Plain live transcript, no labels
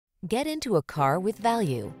Get into a car with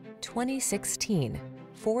value. 2016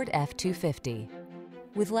 Ford F-250.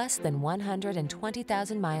 With less than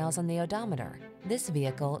 120,000 miles on the odometer, this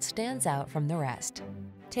vehicle stands out from the rest.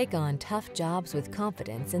 Take on tough jobs with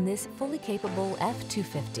confidence in this fully capable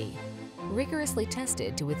F-250. Rigorously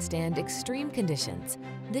tested to withstand extreme conditions,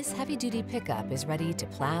 this heavy-duty pickup is ready to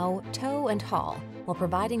plow, tow, and haul while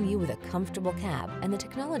providing you with a comfortable cab and the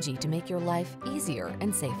technology to make your life easier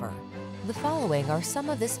and safer. The following are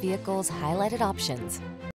some of this vehicle's highlighted options: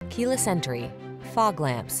 keyless entry, fog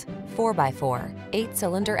lamps, 4x4,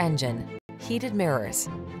 8-cylinder engine, heated mirrors,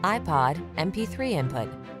 iPod, MP3 input,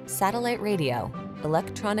 satellite radio,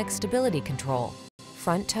 electronic stability control,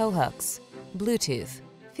 front tow hooks, Bluetooth.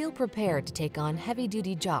 Feel prepared to take on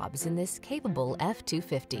heavy-duty jobs in this capable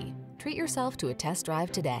F-250. Treat yourself to a test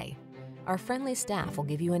drive today. Our friendly staff will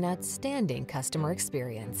give you an outstanding customer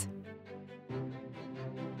experience.